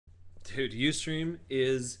Dude, Ustream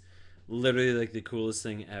is literally like the coolest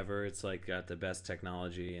thing ever. It's like got the best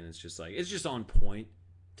technology, and it's just like it's just on point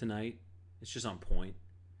tonight. It's just on point.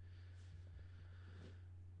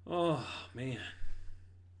 Oh man,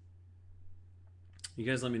 you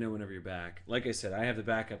guys let me know whenever you're back. Like I said, I have the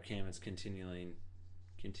backup cam. It's continuing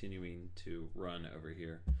to run over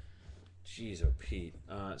here. Jeez, oh Pete.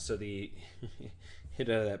 So the hit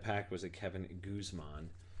out of that pack was a Kevin Guzman.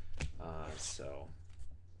 So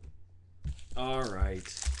all right.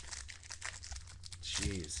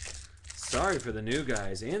 Jeez. Sorry for the new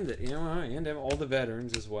guys and and all the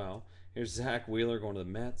veterans as well. Here's Zach Wheeler going to the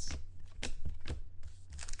Mets.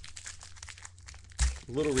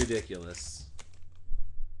 A little ridiculous.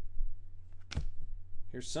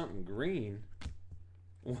 Here's something green.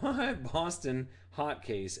 What? Boston hot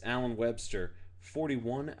case. Alan Webster.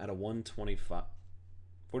 41 out of 125.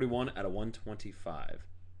 41 out of 125.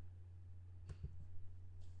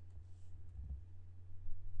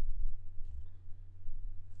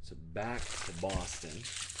 So back to Boston.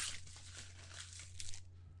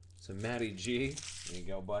 So Matty G. There you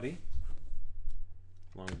go, buddy.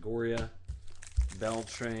 Longoria.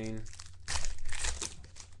 Beltrain.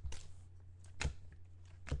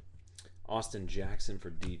 Austin Jackson for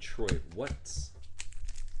Detroit. What?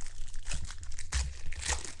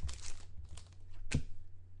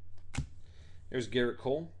 There's Garrett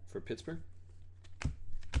Cole for Pittsburgh.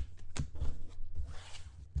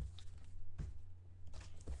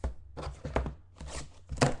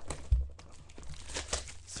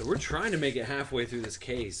 So we're trying to make it halfway through this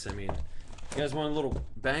case. I mean, you guys want a little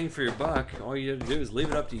bang for your buck, all you have to do is leave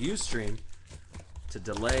it up to Ustream to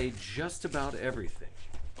delay just about everything.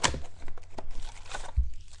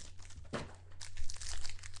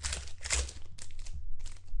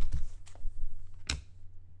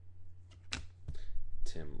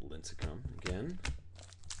 Tim Lincecum again.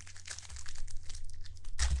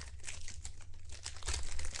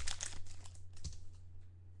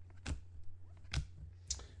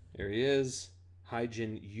 There he is.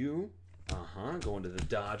 Hyjin Yu. Going to the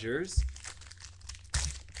Dodgers.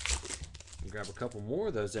 Grab a couple more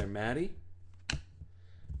of those there, Matty.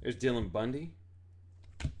 There's Dylan Bundy.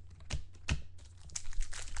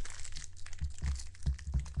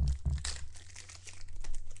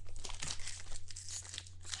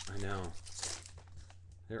 I know.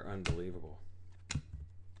 They're unbelievable.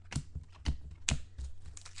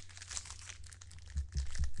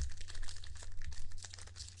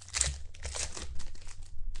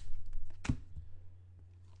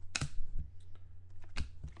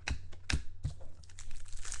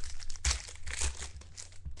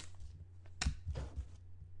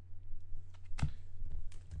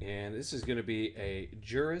 And this is going to be a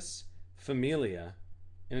Juris Familia,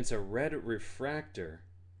 and it's a red refractor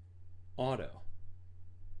auto.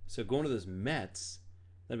 So going to those Mets,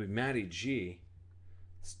 that'd be Matty G.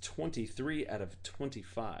 It's 23 out of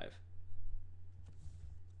 25.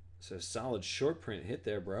 So solid short print hit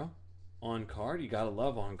there, bro. On card, you gotta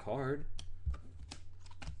love on card.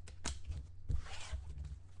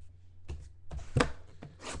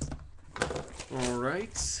 All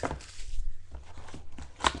right.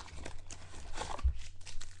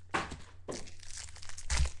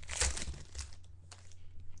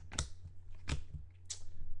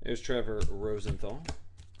 There's Trevor Rosenthal.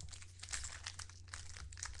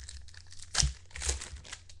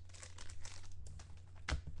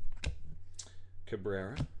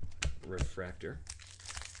 Cabrera, Refractor.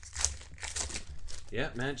 Yeah,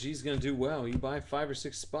 Matt G's going to do well. You buy 5 or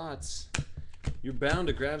 6 spots, you're bound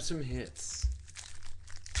to grab some hits.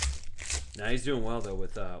 Now he's doing well though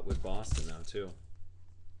with Boston now too.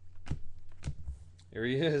 There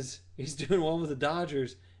he is. He's doing well with the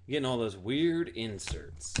Dodgers. Getting all those weird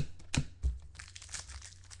inserts.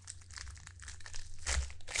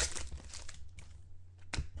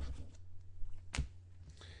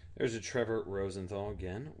 There's a Trevor Rosenthal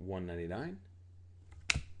again, 199.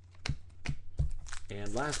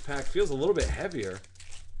 And last pack feels a little bit heavier.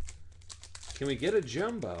 Can we get a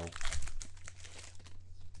jumbo?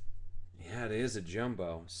 Yeah, it is a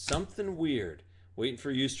jumbo. Something weird. Waiting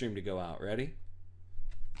for Ustream to go out. Ready?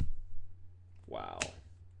 Wow.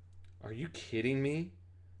 Are you kidding me?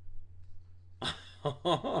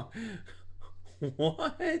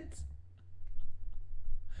 What?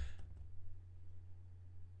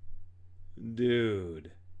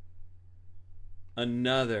 Dude.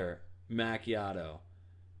 Another macchiato.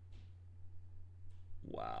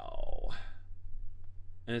 Wow.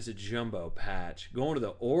 And it's a jumbo patch. Going to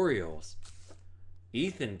the Orioles.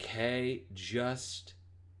 Ethan K just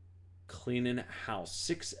cleaning house.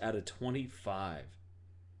 6 out of 25.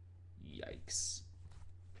 Yikes.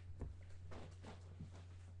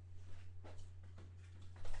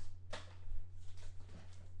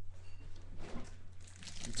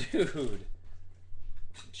 Dude.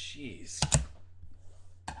 Jeez.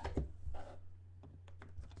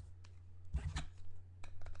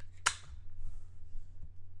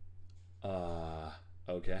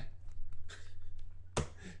 Okay.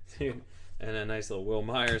 Dude, and a nice little Will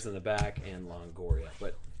Myers in the back and Longoria.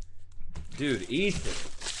 But, dude, Ethan.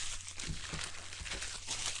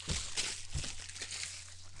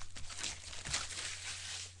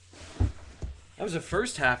 That was the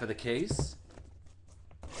first half of the case.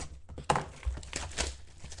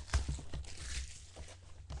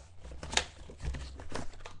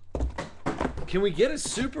 Can we get a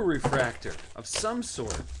super refractor of some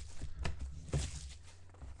sort?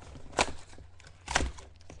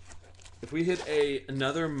 If we hit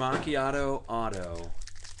another macchiato auto,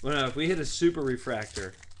 well, no, if we hit a super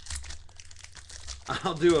refractor,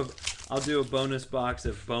 I'll do a bonus box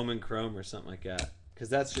of Bowman Chrome or something like that, because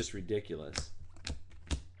that's just ridiculous.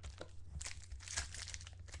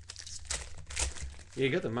 Yeah, you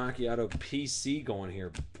got the macchiato PC going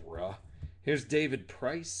here, bruh. Here's David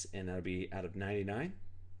Price, and that'll be out of 99.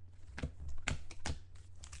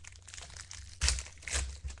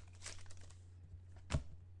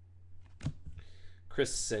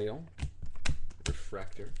 Chris Sale,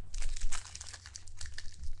 Refractor.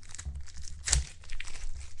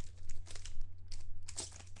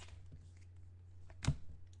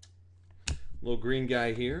 Little green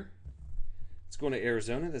guy here. It's going to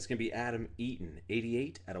Arizona. That's going to be Adam Eaton,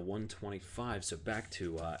 88 out of 125. So back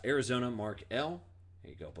to Arizona, Mark L.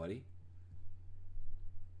 There you go, buddy.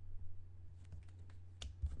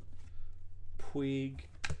 Puig.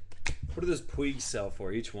 What do those Puigs sell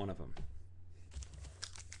for, each one of them?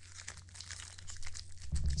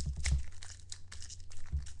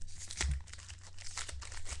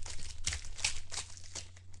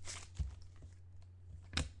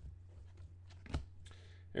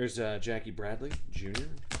 There's Jackie Bradley Jr.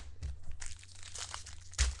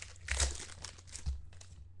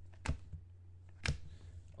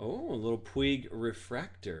 Oh, a little Puig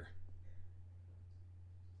Refractor.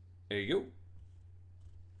 There you go.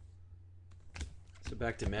 So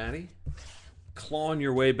back to Matty. Clawing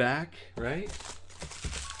your way back, right?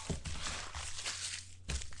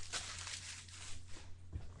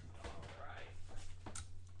 All right.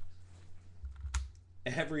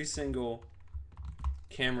 Every single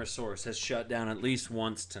camera source has shut down at least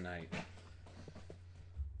once tonight.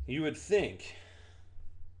 You would think.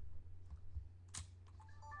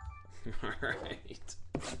 All right.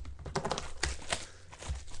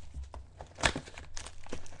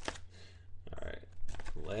 All right.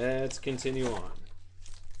 Let's continue on.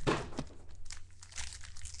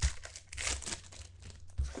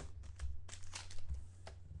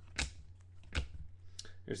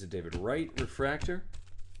 Here's a David Wright Refractor.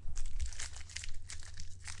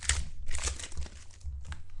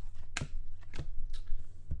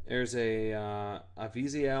 There's a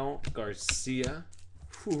Aviziel Garcia.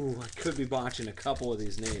 Whew, I could be botching a couple of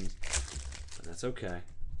these names, but that's okay.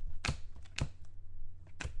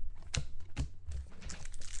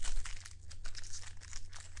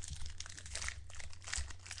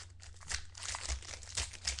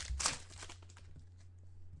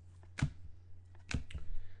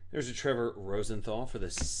 There's a Trevor Rosenthal for the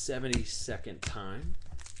 72nd time.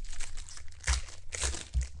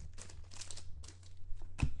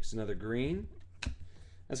 Another green.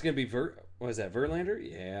 That's going to be what is that, Verlander?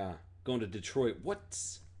 Yeah. Going to Detroit.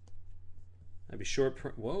 What's that'd be short.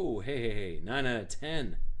 Whoa, hey. 9 out of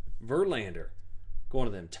 10. Verlander. Going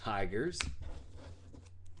to them Tigers.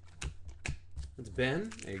 That's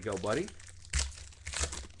Ben. There you go, buddy.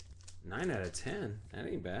 9 out of 10. That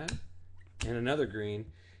ain't bad. And another green.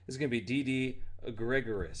 This is going to be D.D.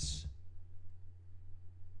 Gregoris.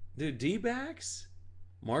 Dude, D-backs?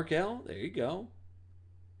 Mark L. There you go.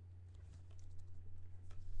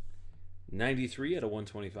 93 out of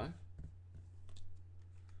 125.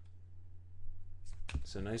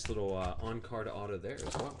 So nice little on-card auto there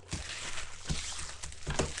as well.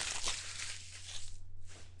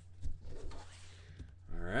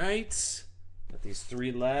 All right. Got these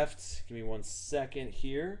three left. Give me 1 second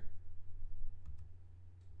here.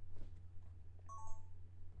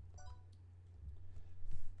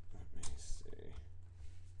 Let me see.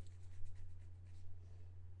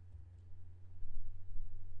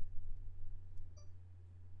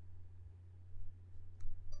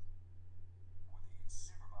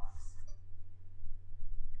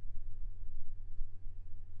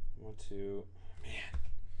 One, two, man.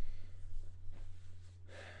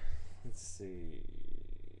 Let's see.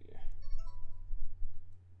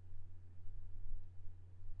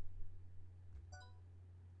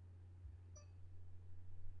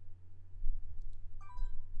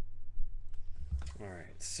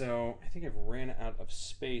 so I think I've ran out of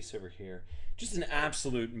space over here. Just an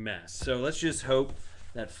absolute mess. So let's just hope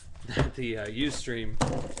that the Ustream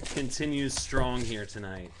continues strong here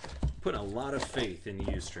tonight. Putting a lot of faith in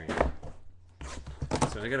Ustream.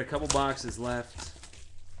 So I got a couple boxes left.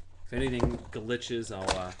 If anything glitches,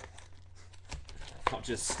 I'll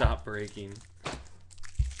just stop breaking.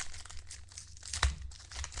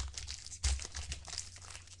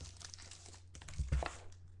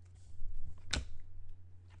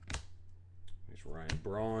 There's Ryan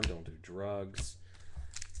Braun, don't do drugs.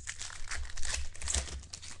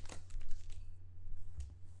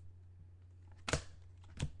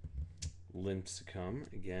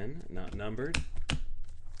 Lincecum, again, not numbered.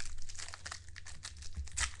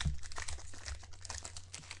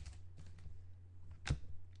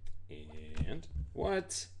 And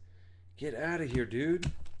what? Get out of here,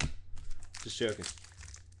 dude. Just joking.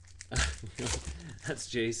 That's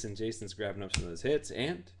Jason. Jason's grabbing up some of those hits.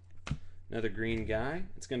 And another green guy.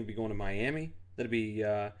 It's going to be going to Miami. That'll be,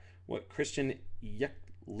 what, Christian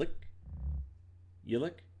Yelich?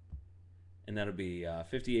 And that'll be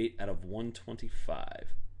 58 out of 125.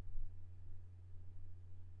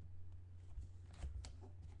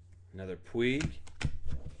 Another Puig.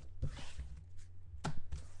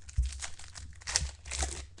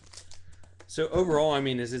 So overall, I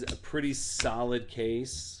mean, this is a pretty solid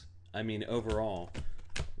case. I mean, overall,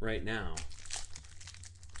 right now.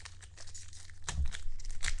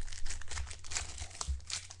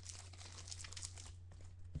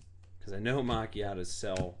 Because I know macchiatos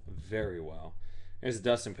sell very well. There's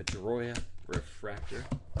Dustin Pedroia, Refractor.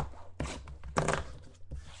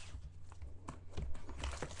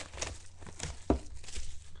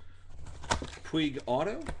 Puig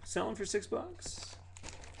Auto, selling for $6.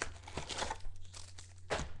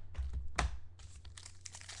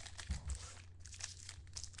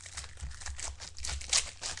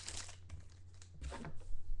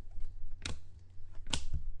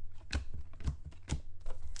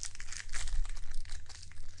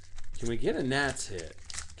 Can we get a Nats hit?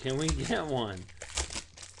 Can we get one?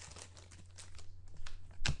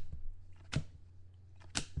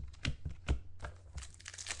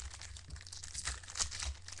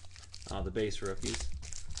 Oh, the base rookies.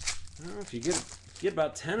 I don't know if you get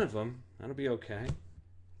about 10 of them, that'll be okay.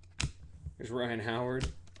 There's Ryan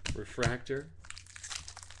Howard, Refractor.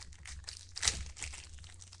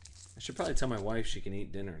 I should probably tell my wife she can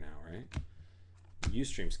eat dinner now, right?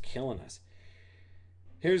 Ustream's killing us.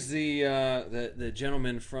 Here's the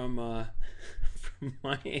gentleman from from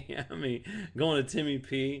Miami going to Timmy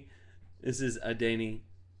P. This is Adeni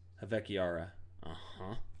Havecchiara.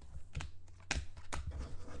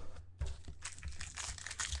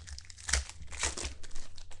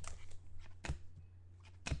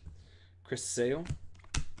 Chris Sale.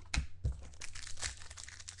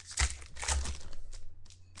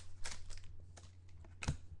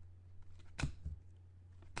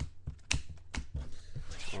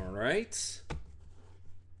 All right.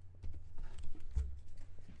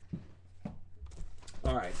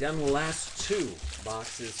 All right, down to the last two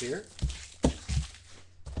boxes here.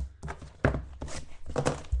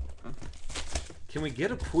 Can we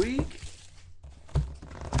get a Puig?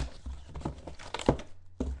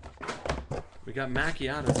 We got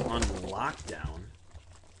macchiatos on lockdown.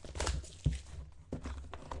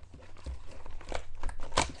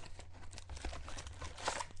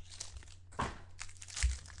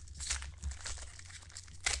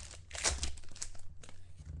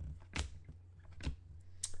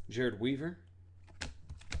 Jared Weaver.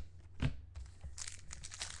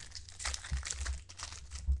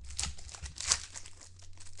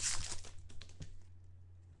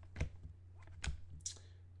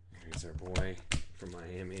 Here's our boy from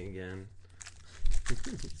Miami again.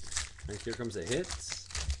 And here comes the hits.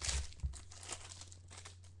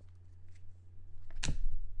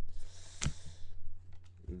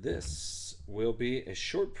 This will be a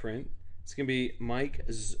short print. It's going to be Mike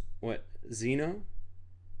Zanino,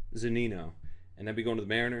 and that'll be going to the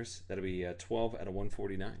Mariners. That'll be 12 out of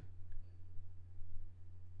 149.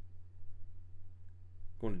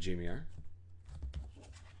 Going to Jamie R.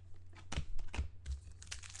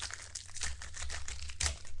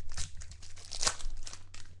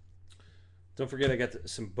 Don't forget, I got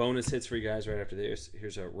some bonus hits for you guys right after this.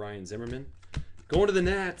 Here's a Ryan Zimmerman. Going to the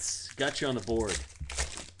Nats. Got you on the board.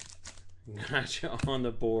 Got you on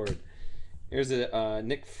the board. Here's a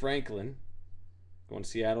Nick Franklin. Going to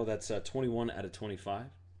Seattle. That's 21 out of 25.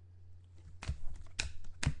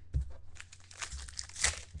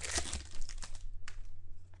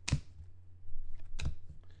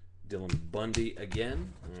 Dylan Bundy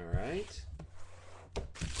again. All right.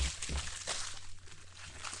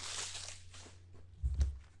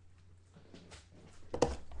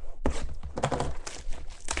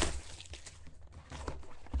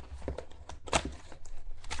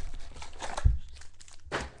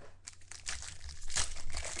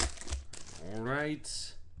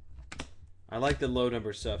 right. I like the low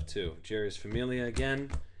number stuff too. Jerry's Familia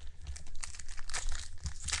again.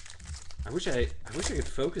 I wish I could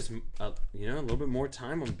focus, you know, a little bit more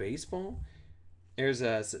time on baseball. There's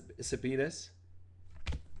Sabitas.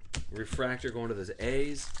 Refractor going to those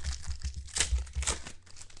A's.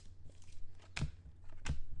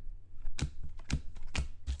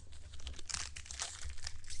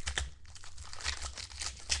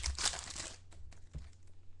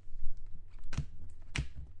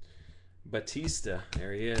 Batista,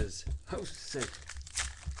 there he is. Oh, sick.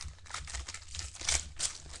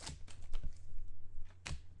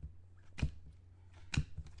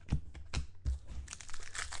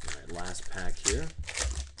 All right, last pack here.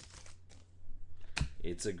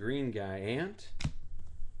 It's a green guy, Ant.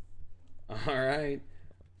 All right.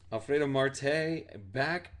 Alfredo Marte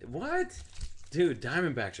back. What? Dude,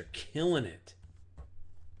 Diamondbacks are killing it.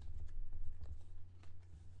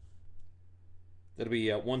 That'll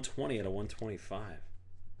be 120 out of 125.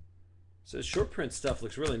 So the short print stuff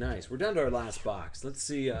looks really nice. We're down to our last box. Let's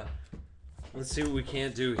see what we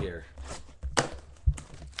can't do here.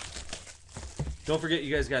 Don't forget,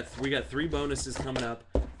 you guys we got 3 bonuses coming up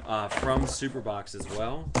from Superbox as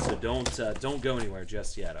well. So don't go anywhere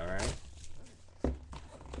just yet. All right.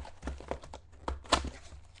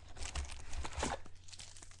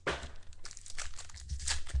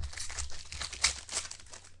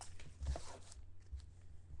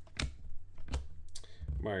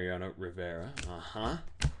 Mariano Rivera. Uh-huh.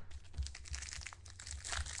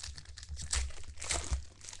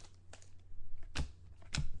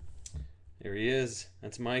 There he is.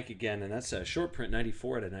 That's Mike again, and that's a short print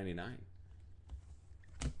 94 out of 99.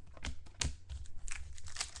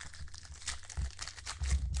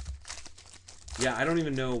 Yeah, I don't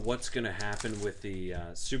even know what's going to happen with the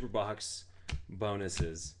Superbox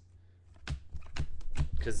bonuses.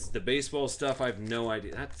 Because the baseball stuff, I have no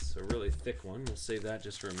idea. That's a really thick one. We'll save that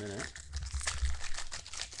just for a minute.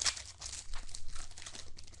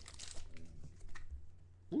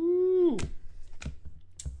 Woo!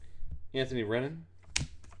 Anthony Rennan.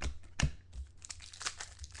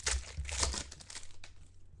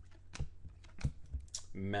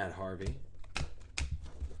 Matt Harvey.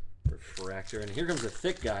 Refractor. And here comes a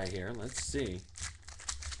thick guy here. Let's see.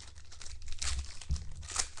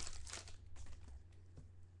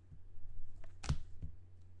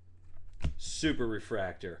 Super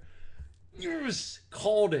Refractor. Yes!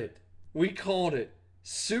 Called it. We called it.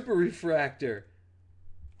 Super Refractor.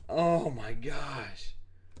 Oh my gosh.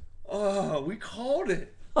 Oh, we called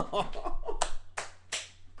it.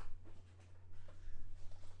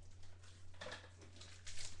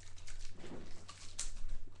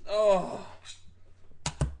 Oh.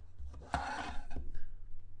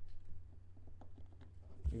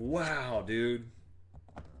 Wow, dude.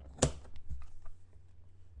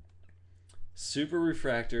 Super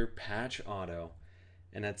Refractor patch auto,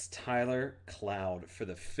 and that's Tyler Cloud for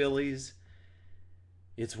the Phillies.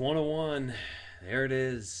 It's 101. There it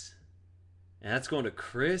is. And that's going to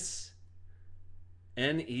Chris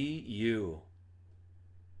Neu.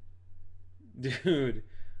 Dude,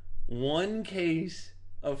 1 case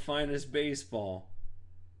of Finest Baseball.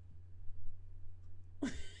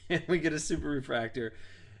 And we get a Super Refractor.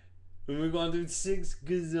 And we've gone through 6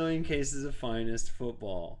 gazillion cases of Finest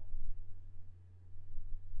Football.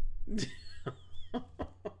 Dude,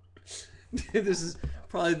 this is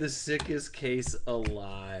probably the sickest case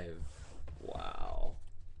alive. Wow.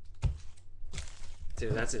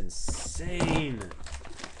 Dude, that's insane.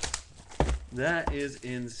 That is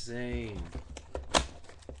insane.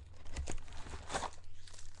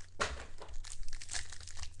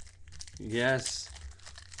 Yes.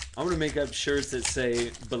 I'm going to make up shirts that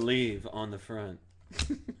say believe on the front.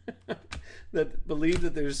 That believe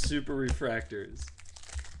that there's super refractors.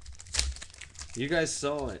 You guys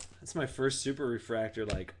saw it. That's my first super refractor,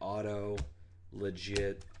 like auto,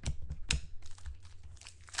 legit.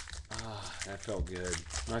 Ah, that felt good.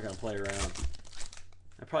 I'm not gonna play around.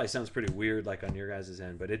 That probably sounds pretty weird, like on your guys'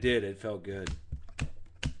 end, but it did. It felt good.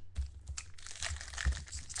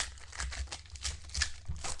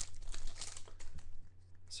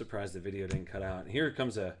 Surprised the video didn't cut out. And here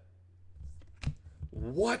comes a.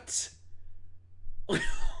 What?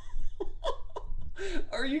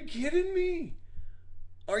 Are you kidding me?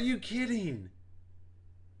 Are you kidding?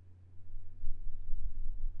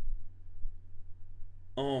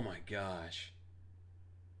 Oh my gosh.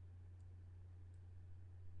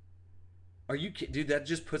 Are you kidding? Dude, that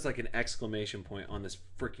just puts like an exclamation point on this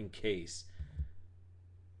freaking case.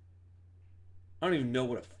 I don't even know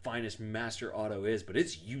what a Finest Master Auto is, but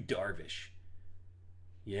it's Yu Darvish.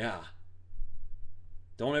 Yeah.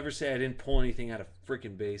 Don't ever say I didn't pull anything out of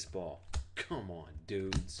freaking baseball. Come on,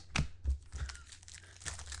 dudes.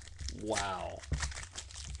 Wow.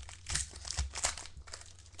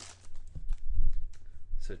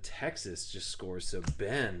 So Texas just scores. So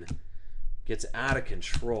Ben gets out of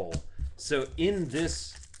control. So in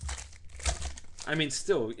this, I mean,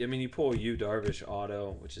 still, I mean, you pull a Yu Darvish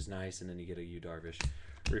auto, which is nice, and then you get a Yu Darvish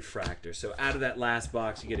refractor. So out of that last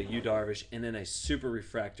box, you get a Yu Darvish and then a super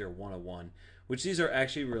refractor 101, which these are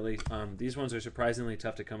actually really, these ones are surprisingly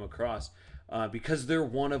tough to come across because they're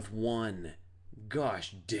 1 of 1.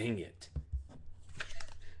 Gosh dang it.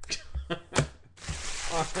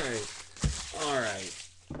 All right.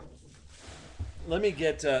 Let me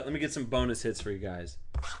get some bonus hits for you guys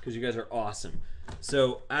because you guys are awesome.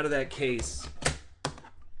 So out of that case,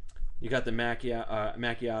 you got the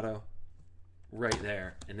Macchiato right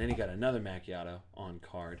there, and then you got another Macchiato on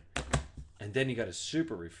card, and then you got a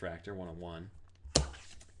super refractor 101,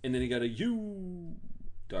 and then you got a Yu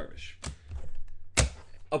Darvish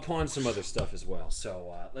upon some other stuff as well.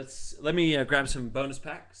 So let me grab some bonus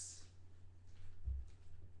packs.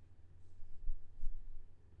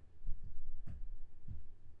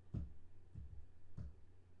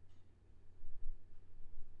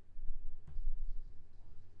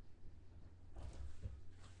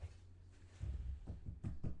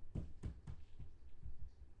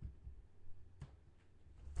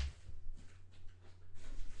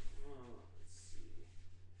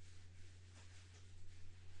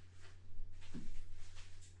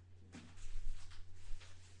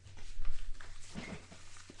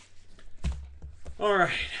 All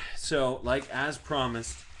right, so like as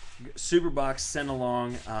promised, Superbox sent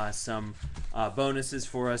along some bonuses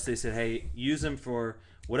for us. They said, hey, use them for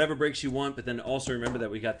whatever breaks you want, but then also remember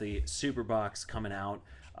that we got the Superbox coming out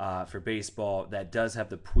for baseball that does have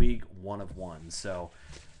the Puig 1 of 1. So,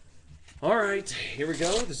 all right, here we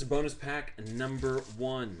go. This is bonus pack number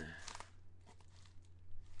 1.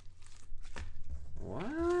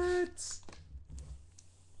 What?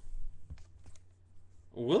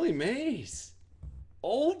 Willie Mays.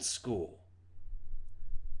 Old school.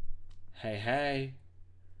 Hey.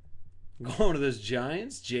 Going to those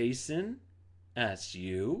Giants, Jason. That's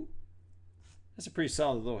you. That's a pretty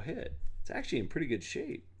solid little hit. It's actually in pretty good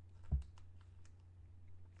shape.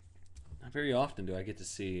 Not very often do I get to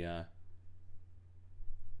see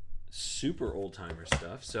super old-timer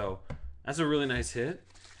stuff. So that's a really nice hit.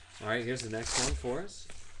 All right, here's the next one for us.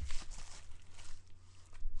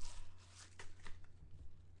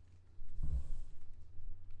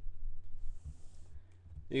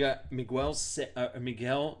 You got Miguel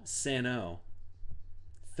Sano,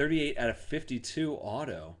 38 out of 52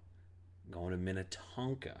 auto, going to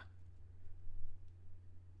Minnetonka.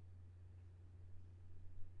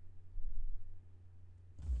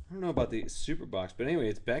 I don't know about the super box, but anyway,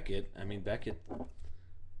 it's Beckett. I mean, Beckett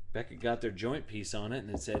got their joint piece on it, and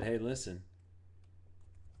it said, hey, listen.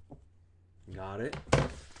 Got it.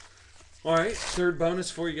 All right, third bonus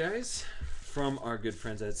for you guys from our good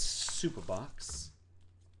friends at Superbox.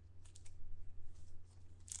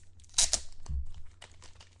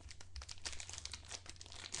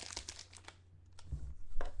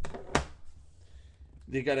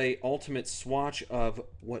 They got a ultimate swatch of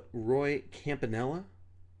what, Roy Campanella?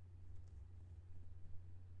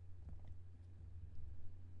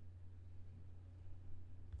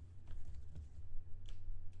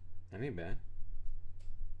 That ain't bad.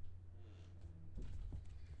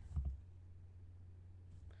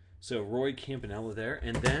 So Roy Campanella there,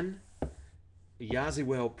 and then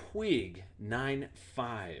Yasiel Puig 9-5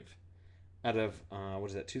 out of what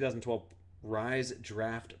is that? 2012 Rise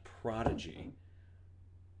Draft Prodigy.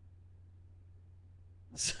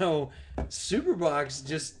 So, Superbox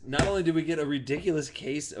just, not only did we get a ridiculous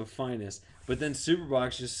case of finest, but then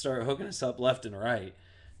Superbox just started hooking us up left and right.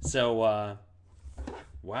 So,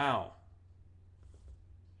 wow.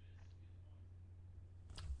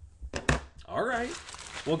 All right.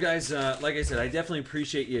 Well, guys, like I said, I definitely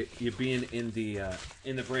appreciate you being in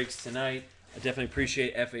the breaks tonight. I definitely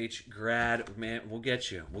appreciate FH Grad. Man, we'll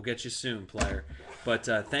get you. We'll get you soon, player. But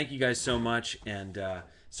thank you guys so much, and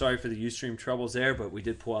sorry for the Ustream troubles there, but we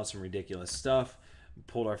did pull out some ridiculous stuff. We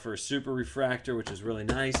pulled our first Super Refractor, which is really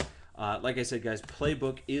nice. Like I said, guys,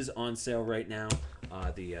 Playbook is on sale right now.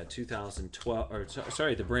 The 2012, or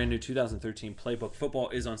sorry, the brand new 2013 Playbook Football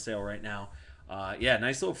is on sale right now. Yeah,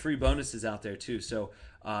 nice little free bonuses out there too. So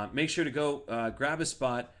make sure to go grab a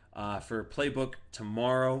spot for Playbook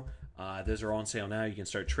tomorrow. Those are all on sale now. You can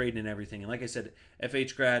start trading and everything. And like I said,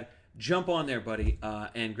 FH grad, jump on there, buddy,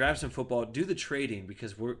 and grab some football. Do the trading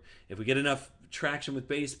because if we get enough traction with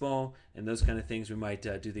baseball and those kind of things, we might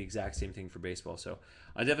do the exact same thing for baseball. So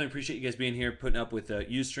I definitely appreciate you guys being here, putting up with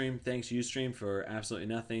Ustream. Thanks, Ustream, for absolutely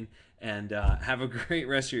nothing. And have a great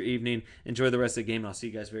rest of your evening. Enjoy the rest of the game. I'll see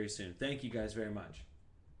you guys very soon. Thank you guys very much.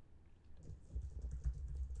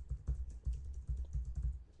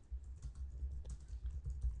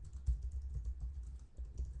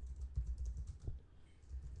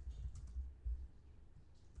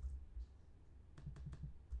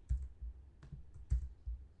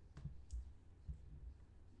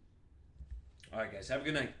 All right, guys. Have a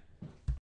good night.